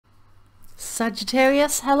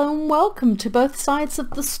Sagittarius, hello and welcome to both sides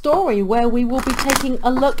of the story, where we will be taking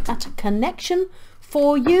a look at a connection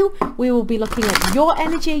for you. We will be looking at your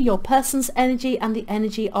energy, your person's energy, and the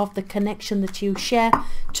energy of the connection that you share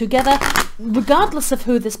together. Regardless of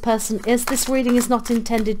who this person is, this reading is not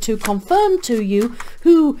intended to confirm to you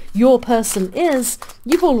who your person is.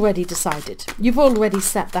 You've already decided. You've already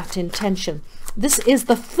set that intention. This is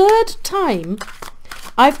the third time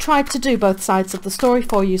I've tried to do both sides of the story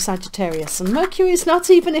for you, Sagittarius, and Mercury is not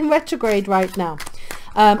even in retrograde right now.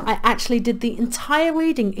 I actually did the entire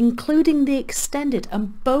reading, including the extended,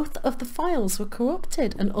 and both of the files were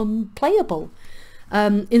corrupted and unplayable.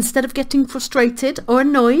 Instead of getting frustrated or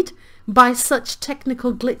annoyed by such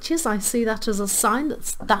technical glitches, I see that as a sign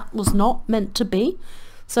that that was not meant to be.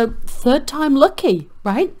 So third time lucky,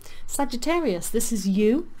 right? Sagittarius, this is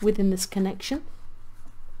you within this connection.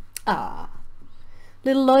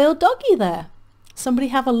 Little loyal doggy there. Somebody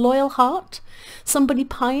have a loyal heart? Somebody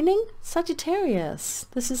pining? Sagittarius,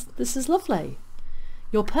 this is lovely.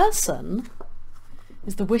 Your person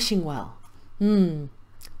is the wishing well.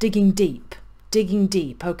 Digging deep. Digging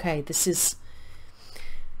deep. Okay, this is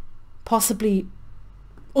possibly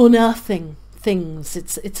unearthing things.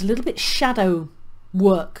 It's a little bit shadow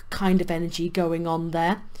work kind of energy going on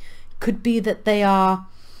there. Could be that they are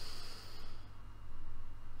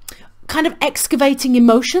kind of excavating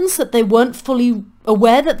emotions that they weren't fully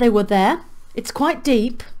aware that they were there. It's quite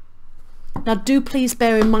deep. Now do please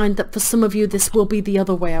bear in mind that for some of you this will be the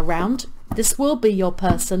other way around. This will be your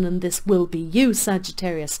person and this will be you,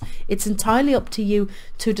 Sagittarius. It's entirely up to you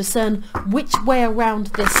to discern which way around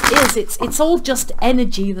this is. It's all just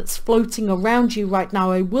energy that's floating around you right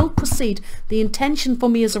now. I will proceed. The intention for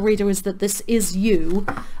me as a reader is that this is you,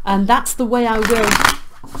 and that's the way I will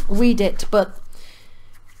read it. But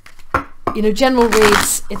you know, general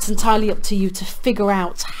reads, it's entirely up to you to figure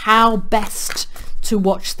out how best to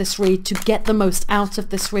watch this read, to get the most out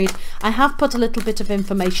of this read. I have put a little bit of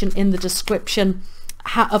information in the description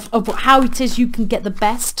of how it is you can get the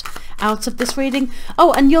best out of this reading.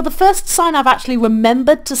 Oh, and you're the first sign I've actually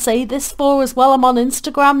remembered to say this for as well. I'm on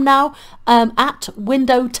Instagram now, at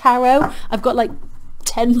WindowTarot. I've got like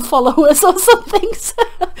 10 followers or something,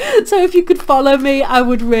 so if you could follow me, I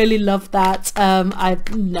would really love that. I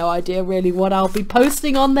have no idea really what I'll be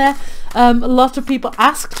posting on there. A lot of people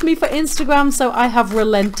asked me for Instagram, so I have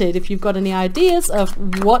relented. If you've got any ideas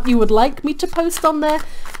of what you would like me to post on there,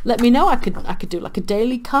 let me know. I could do like a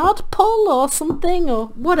daily card pull or something, or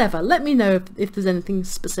whatever. Let me know if there's anything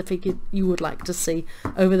specific you would like to see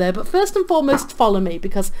over there. But first and foremost, follow me,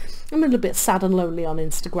 because I'm a little bit sad and lonely on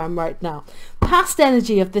Instagram right now. Past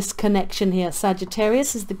energy of this connection here,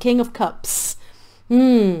 Sagittarius, is the King of Cups.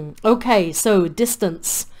 Okay, so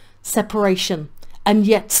distance, separation, and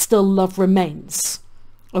yet still love remains.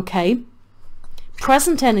 Okay.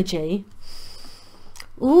 Present energy.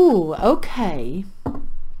 Ooh, okay.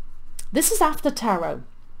 This is after tarot.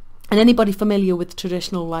 And anybody familiar with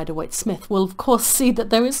traditional Rider-Waite-Smith will of course see that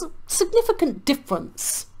there is a significant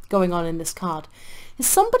difference going on in this card. Is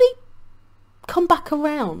somebody come back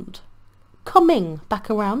around? Coming back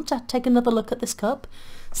around to take another look at this cup?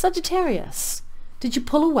 Sagittarius, did you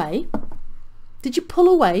pull away? Did you pull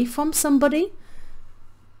away from somebody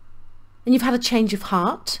and you've had a change of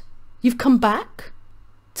heart? You've come back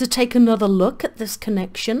to take another look at this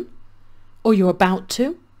connection, or you're about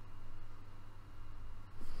to?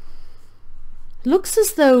 Looks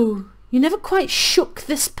as though you never quite shook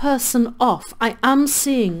this person off. I am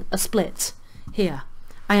seeing a split here.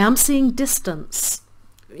 I am seeing distance.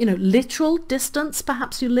 You know, literal distance.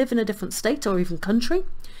 Perhaps you live in a different state or even country.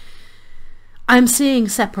 I'm seeing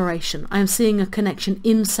separation. I'm seeing a connection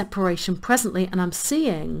in separation presently, and I'm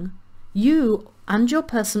seeing you and your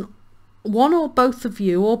person, one or both of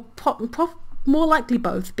you, or more likely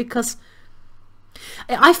both, because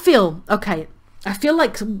I feel, okay, I feel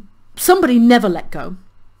like somebody never let go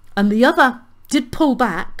and the other did pull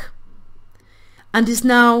back and is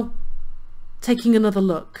now taking another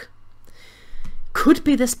look. Could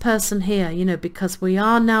be this person here, you know, because we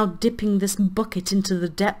are now dipping this bucket into the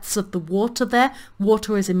depths of the water there.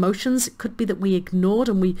 Water is emotions. It could be that we ignored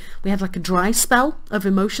and we had like a dry spell of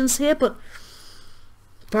emotions here, but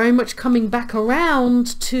very much coming back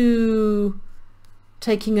around to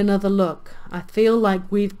taking another look. I feel like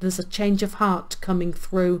there's a change of heart coming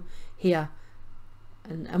through here,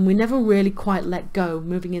 and we never really quite let go.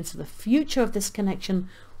 Moving into the future of this connection.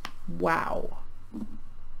 Wow.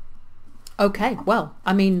 Okay, well,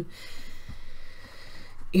 I mean,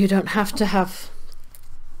 you don't have to have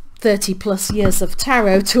 30 plus years of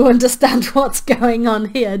tarot to understand what's going on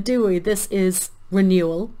here, do we? This is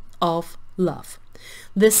renewal of love.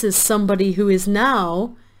 This is somebody who is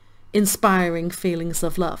now inspiring feelings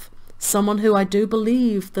of love. Someone who I do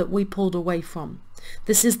believe that we pulled away from.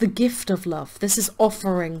 This is the gift of love. This is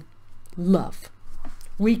offering love.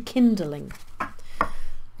 Rekindling.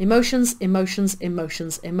 Emotions, emotions,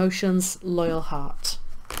 emotions, emotions, loyal heart.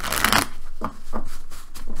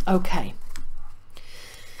 Okay.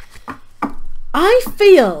 I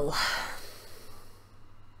feel...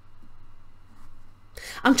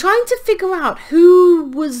 I'm trying to figure out who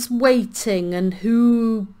was waiting and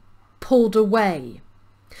who pulled away.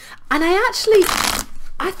 And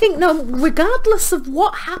I think, no, regardless of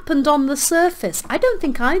what happened on the surface, I don't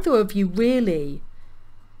think either of you really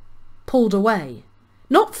pulled away.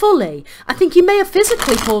 Not fully. I think you may have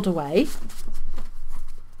physically pulled away.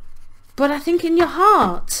 But I think in your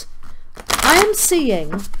heart, I am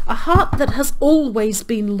seeing a heart that has always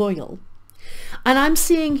been loyal. And I'm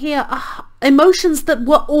seeing here emotions that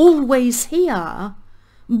were always here,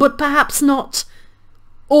 but perhaps not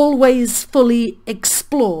always fully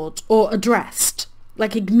explored or addressed.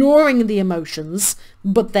 Like ignoring the emotions,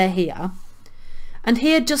 but they're here. And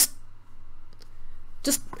here just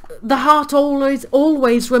the heart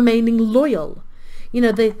always remaining loyal. You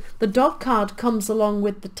know, the dog card comes along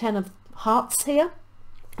with the 10 of hearts here,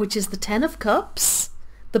 which is the 10 of cups,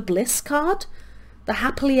 the bliss card, the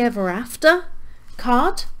happily ever after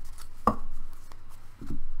card.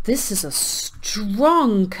 This is a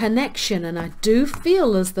strong connection, and I do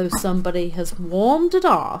feel as though somebody has warmed it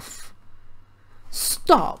off,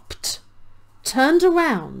 stopped, turned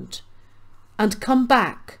around, and come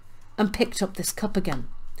back and picked up this cup again.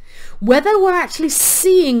 Whether we're actually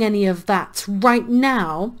seeing any of that right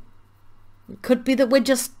now, it could be that we're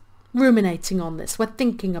just ruminating on this, we're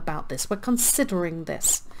thinking about this, we're considering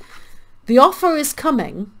this. The offer is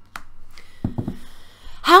coming.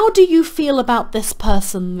 How do you feel about this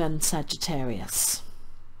person then, Sagittarius?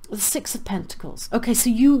 The 6 of Pentacles. Okay, so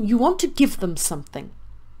you want to give them something.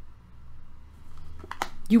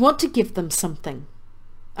 You want to give them something.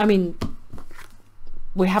 I mean,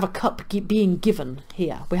 we have a cup being given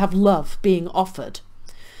here. We have love being offered.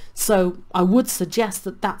 So I would suggest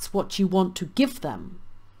that that's what you want to give them.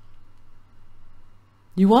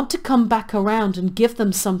 You want to come back around and give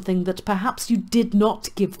them something that perhaps you did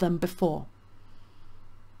not give them before.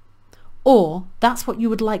 Or that's what you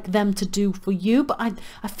would like them to do for you. But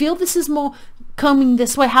I feel this is more coming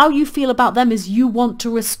this way. How you feel about them is you want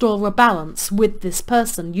to restore a balance with this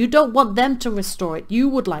person. You don't want them to restore it. You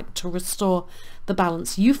would like to restore the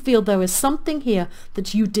balance. You feel there is something here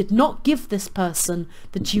that you did not give this person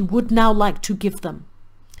that you would now like to give them.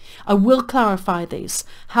 I will clarify these.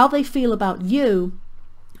 How they feel about you,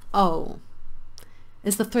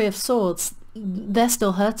 is the 3 of Swords. They're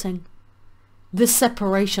still hurting. This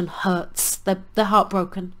separation hurts. They're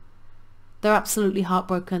heartbroken. They're absolutely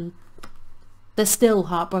heartbroken. They're still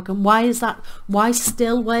heartbroken. Why is that? Why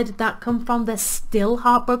still? Where did that come from? They're still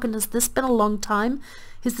heartbroken. Has this been a long time?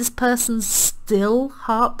 Is this person still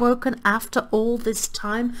heartbroken after all this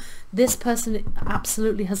time? This person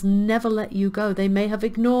absolutely has never let you go. They may have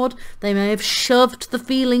ignored, they may have shoved the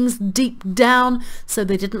feelings deep down so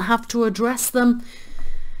they didn't have to address them.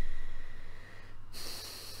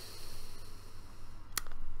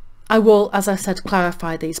 I will, as I said,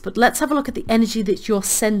 clarify these, but let's have a look at the energy that you're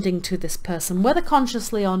sending to this person, whether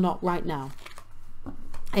consciously or not right now.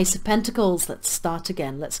 Ace of Pentacles, let's start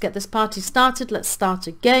again. Let's get this party started. Let's start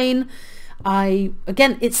again.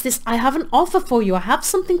 Again, it's this, I have an offer for you. I have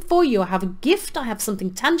something for you. I have a gift. I have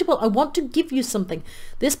something tangible. I want to give you something.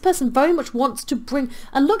 This person very much wants to bring,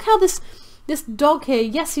 and look how this dog here,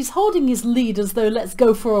 yes, he's holding his lead as though let's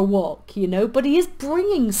go for a walk, you know, but he is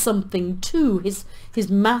bringing something to his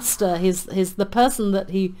master, the person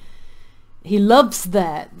that he loves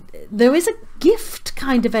there. There is a gift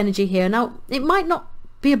kind of energy here. Now, it might not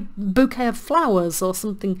be a bouquet of flowers or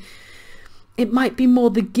something. It might be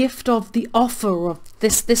more the gift of the offer of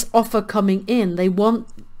this offer coming in.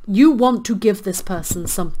 You want to give this person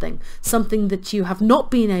something that you have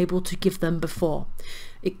not been able to give them before.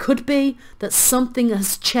 It could be that something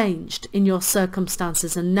has changed in your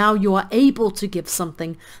circumstances and now you are able to give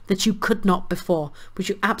something that you could not before. But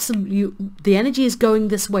the energy is going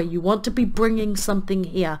this way. You want to be bringing something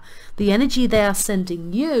here. The energy they are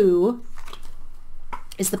sending you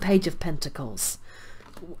is the Page of Pentacles.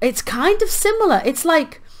 It's kind of similar. It's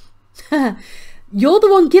like you're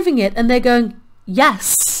the one giving it and they're going,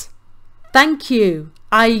 yes, thank you,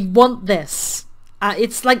 I want this.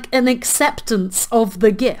 It's like an acceptance of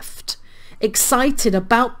the gift, excited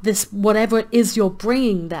about this, whatever it is you're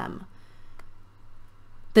bringing them.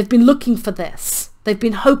 They've been looking for this. They've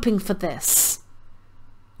been hoping for this.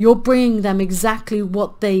 You're bringing them exactly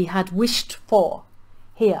what they had wished for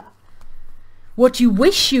here. What you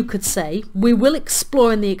wish you could say, we will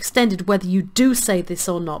explore in the extended whether you do say this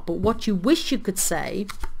or not, but what you wish you could say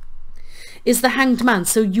is the Hanged Man.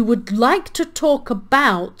 So you would like to talk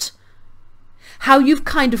about how you've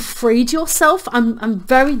kind of freed yourself. I'm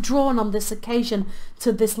very drawn on this occasion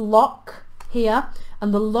to this lock here,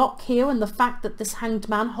 and the lock here, and the fact that this Hanged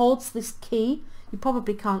Man holds this key. You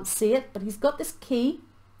probably can't see it, but he's got this key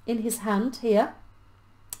in his hand here.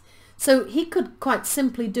 So he could quite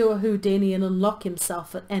simply do a Houdini and unlock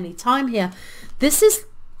himself at any time here. This is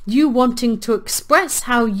you wanting to express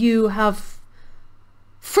how you have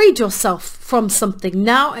freed yourself from something.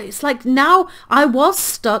 Now it's like, now I was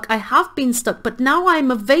stuck, I have been stuck, but now I'm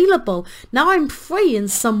available. Now I'm free in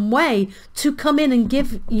some way to come in and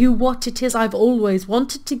give you what it is I've always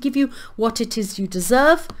wanted to give you, what it is you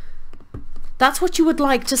deserve. That's what you would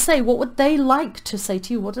like to say. What would they like to say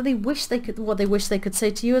to you? What do they wish they could? What they wish they could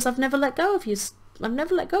say to you is, "I've never let go of you. I've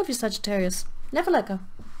never let go of you, Sagittarius. Never let go.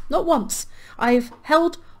 Not once. I've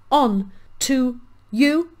held on to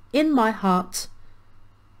you in my heart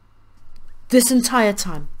this entire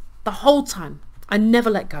time, the whole time. I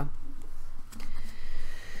never let go."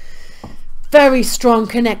 Very strong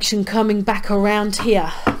connection coming back around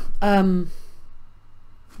here.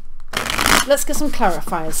 Let's get some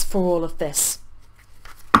clarifiers for all of this.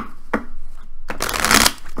 I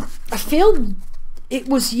feel it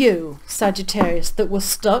was you, Sagittarius, that was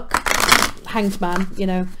stuck. Hanged Man, you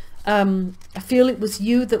know. I feel it was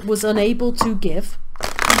you that was unable to give.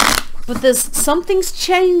 But something's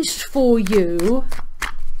changed for you.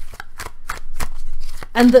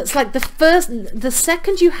 And that's like the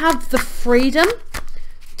second you have the freedom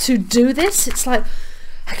to do this, it's like,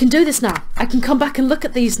 I can do this now. I can come back and look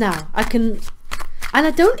at these now. And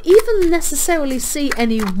I don't even necessarily see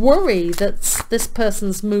any worry that this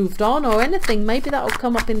person's moved on or anything. Maybe that will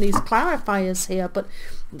come up in these clarifiers here, but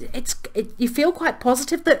you feel quite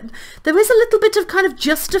positive that there is a little bit of kind of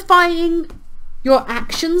justifying your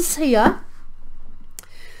actions here.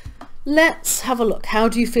 Let's have a look. How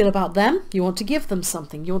do you feel about them? You want to give them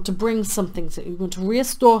something. You want to bring something. You want to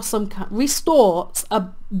restore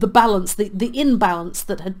the balance, the imbalance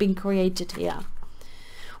that had been created here.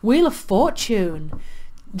 Wheel of Fortune.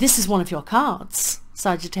 This is one of your cards,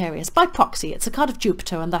 Sagittarius. By proxy, it's a card of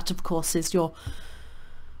Jupiter, and that, of course, is your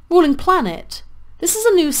ruling planet. This is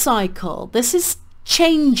a new cycle. This is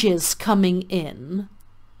changes coming in.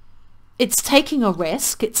 It's taking a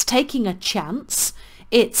risk. It's taking a chance.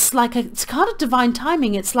 It's like it's a card of divine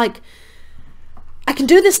timing. It's like, I can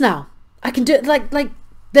do this now. I can do it. Like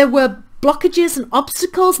there were blockages and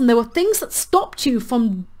obstacles, and there were things that stopped you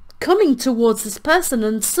from coming towards this person,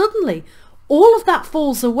 and suddenly all of that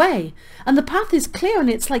falls away and the path is clear, and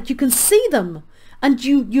it's like you can see them and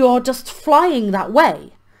you're just flying that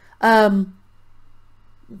way.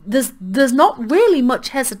 There's not really much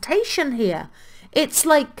hesitation here. It's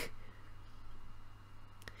like,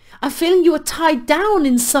 I'm feeling you were tied down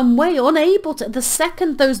in some way, unable to. The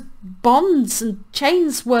second those bonds and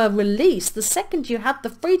chains were released, the second you had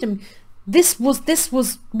the freedom, this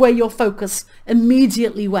was where your focus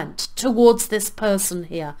immediately went, towards this person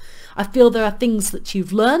here. I feel there are things that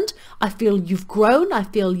you've learned. I feel you've grown. I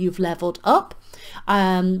feel you've leveled up.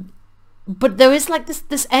 But there is like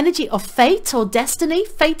this energy of fate or destiny.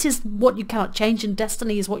 Fate is what you cannot change, and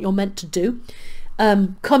destiny is what you're meant to do.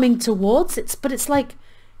 Coming towards it, but it's like,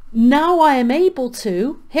 now I am able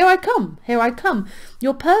to, here I come.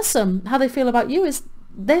 Your person, how they feel about you is,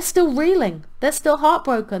 they're still reeling, they're still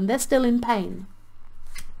heartbroken, they're still in pain.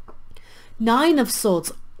 Nine of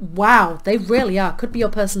Swords, wow, they really are. Could be your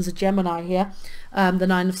person's a Gemini here. The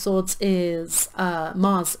Nine of Swords is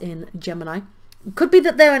Mars in Gemini. Could be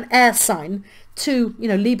that they're an air sign to, you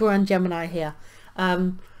know, Libra and Gemini here.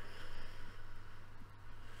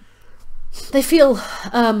 They feel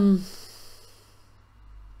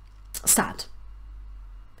sad,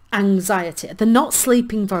 anxiety. They're not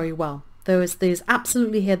sleeping very well. There's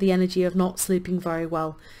absolutely here the energy of not sleeping very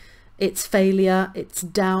well. It's failure, it's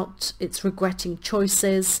doubt, it's regretting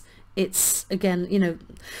choices. It's, again, you know,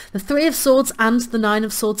 the Three of Swords and the Nine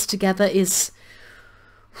of Swords together is,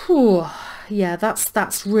 whew, yeah,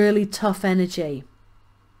 that's really tough energy.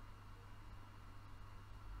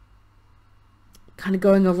 Kind of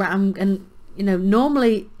going around, and you know,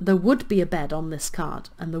 normally there would be a bed on this card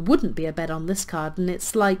and there wouldn't be a bed on this card, and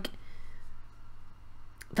it's like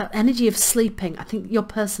that energy of sleeping. I think your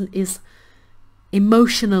person is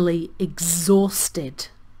emotionally exhausted.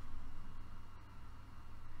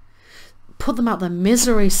 Put them out their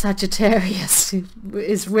misery, Sagittarius,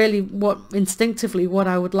 is really instinctively what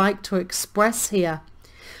I would like to express here.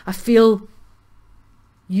 I feel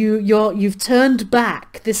you've turned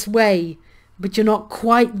back this way, but you're not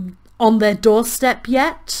quite on their doorstep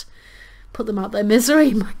yet. Put them out their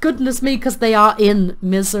misery. My goodness me, because they are in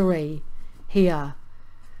misery here.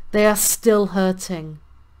 They are still hurting.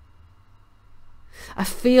 I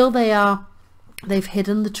feel they've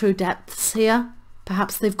hidden the true depths here.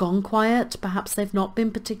 Perhaps they've gone quiet. Perhaps they've not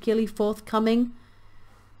been particularly forthcoming.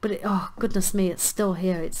 But oh goodness me, it's still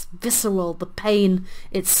here. It's visceral. The pain,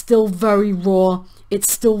 it's still very raw.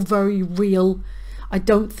 It's still very real. I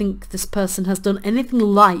don't think this person has done anything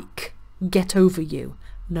like get over you,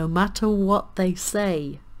 no matter what they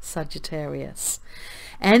say, Sagittarius.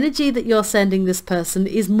 Energy that you're sending this person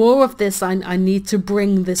is more of this, I need to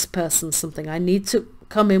bring this person something. I need to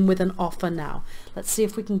come in with an offer now. Let's see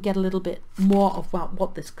if we can get a little bit more of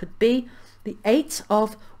what this could be. The 8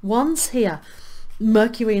 of Wands here.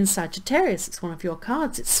 Mercury in Sagittarius, it's one of your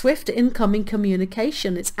cards. It's swift incoming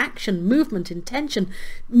communication. It's action, movement, intention,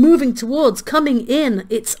 moving towards, coming in.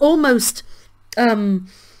 It's almost kind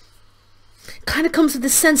of comes with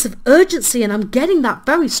this sense of urgency, and I'm getting that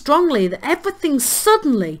very strongly, that everything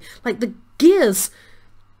suddenly, like the gears,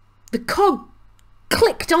 the cog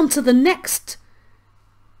clicked onto the next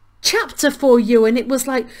chapter for you, and it was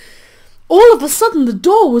like all of a sudden the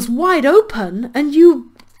door was wide open and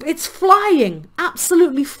it's flying,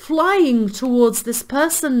 absolutely flying towards this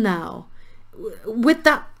person now with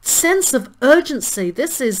that sense of urgency.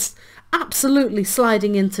 This is absolutely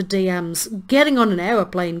sliding into DMs, getting on an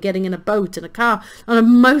aeroplane, getting in a boat, in a car, on a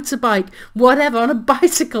motorbike, whatever, on a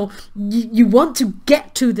bicycle. You want to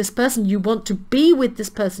get to this person, you want to be with this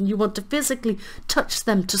person, you want to physically touch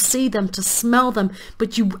them, to see them, to smell them,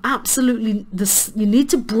 but you absolutely, you need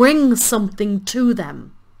to bring something to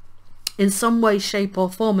them in some way, shape or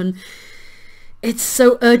form, and it's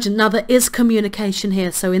so urgent. Now there is communication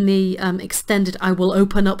here, so in the extended I will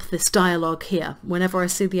open up this dialogue here. Whenever I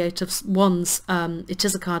see the 8 of Wands, it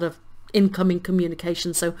is a card of incoming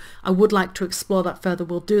communication, so I would like to explore that further.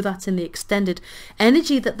 We'll do that in the extended.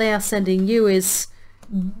 Energy that they are sending you is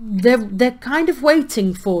they're kind of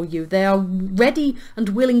waiting for you. They are ready and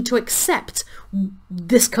willing to accept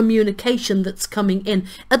this communication that's coming in.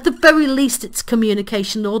 At the very least it's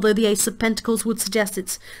communication, although the Ace of Pentacles would suggest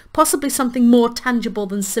it's possibly something more tangible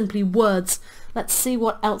than simply words. Let's see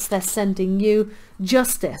what else they're sending you.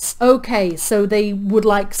 Justice. Okay, so they would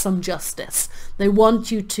like some justice. They want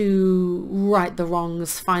you to right the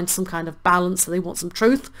wrongs, find some kind of balance. They want some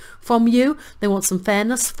truth from you. They want some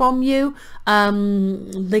fairness from you.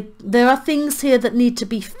 There are things here that need to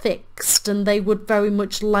be fixed, and they would very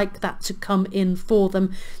much like that to come in for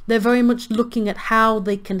them. They're very much looking at how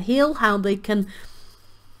they can heal, how they can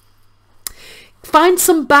find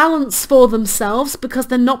some balance for themselves, because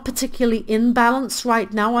they're not particularly in balance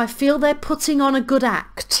right now. I feel they're putting on a good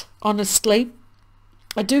act, honestly.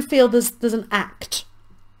 I do feel there's an act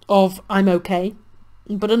of I'm okay,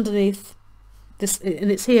 but underneath this,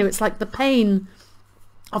 and it's here, it's like the pain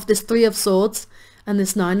of this 3 of Swords and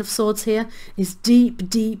this 9 of Swords here is deep,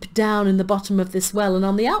 deep down in the bottom of this well, and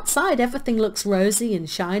on the outside everything looks rosy and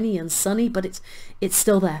shiny and sunny, but it's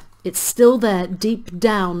still there. It's still there, deep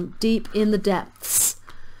down, deep in the depths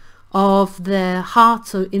of their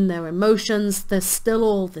heart or in their emotions. There's still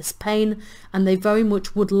all this pain, and they very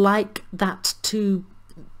much would like that to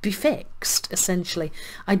be fixed, essentially.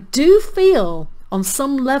 I do feel on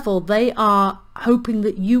some level they are hoping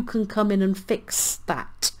that you can come in and fix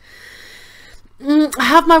that. I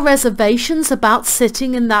have my reservations about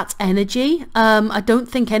sitting in that energy. I don't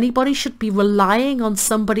think anybody should be relying on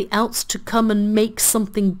somebody else to come and make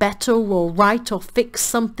something better or right or fix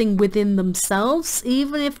something within themselves,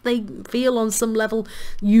 even if they feel on some level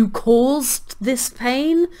you caused this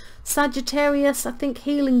pain. Sagittarius, I think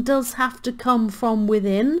healing does have to come from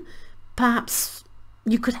within. Perhaps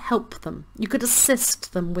you could help them. You could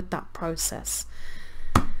assist them with that process.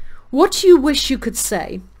 What do you wish you could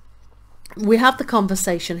say? We have the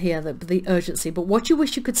conversation here, the urgency, but what you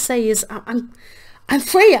wish you could say is, I'm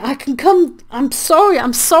free, I can come, I'm sorry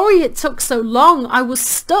it took so long, I was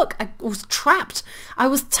stuck, I was trapped, I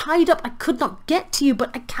was tied up, I could not get to you,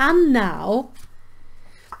 but I can now.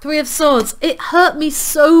 3 of Swords, it hurt me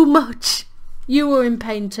so much. You were in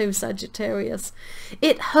pain too, Sagittarius.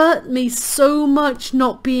 It hurt me so much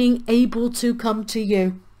not being able to come to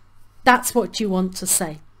you. That's what you want to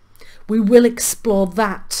say. We will explore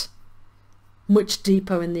that much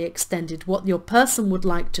deeper in the extended. What your person would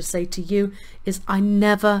like to say to you is, I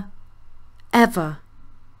never ever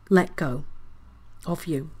let go of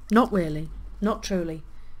you. Not really, not truly.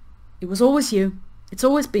 It was always you. It's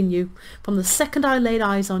always been you from the second I laid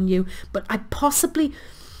eyes on you, but I possibly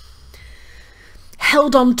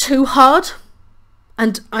held on too hard,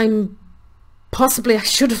 and I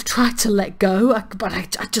should have tried to let go, but I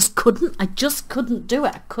just couldn't. I just couldn't do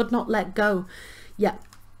it. I could not let go. Yeah,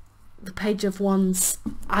 the Page of Wands.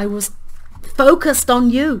 I was focused on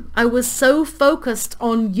you. I was so focused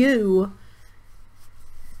on you.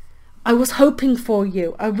 I was hoping for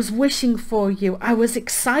you. I was wishing for you. I was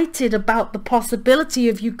excited about the possibility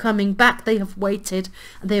of you coming back. They have waited,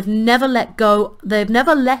 and they have never let go. They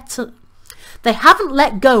haven't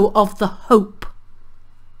let go of the hope.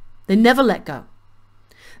 They never let go.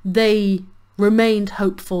 They remained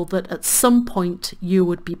hopeful that at some point you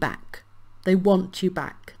would be back. They want you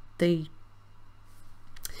back. They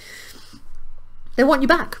want you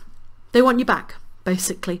back. They want you back,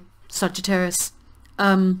 basically, Sagittarius.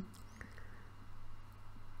 And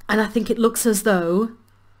I think it looks as though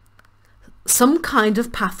some kind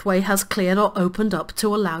of pathway has cleared or opened up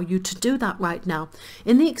to allow you to do that right now.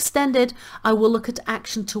 In the extended, I will look at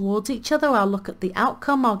action towards each other. I'll look at the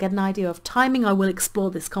outcome. I'll get an idea of timing. I will explore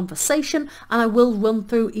this conversation, and I will run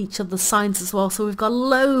through each of the signs as well. So we've got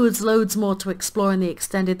loads more to explore in the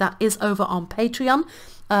extended. That is over on Patreon.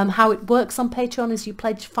 How it works on Patreon is you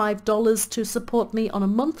pledge $5 to support me on a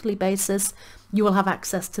monthly basis. You will have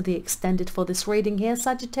access to the extended for this reading here,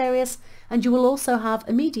 Sagittarius, and you will also have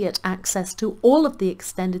immediate access to all of the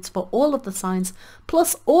extendeds for all of the signs,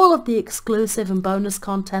 plus all of the exclusive and bonus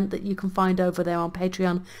content that you can find over there on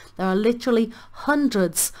Patreon. There are literally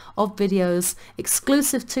hundreds of videos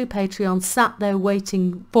exclusive to Patreon sat there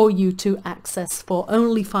waiting for you to access for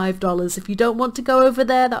only $5. If you don't want to go over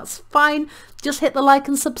there, that's fine. Just hit the like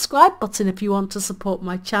and subscribe button if you want to support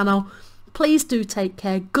my channel. Please do take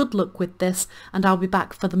care. Good luck with this, and I'll be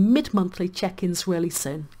back for the mid-monthly check-ins really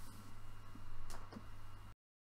soon.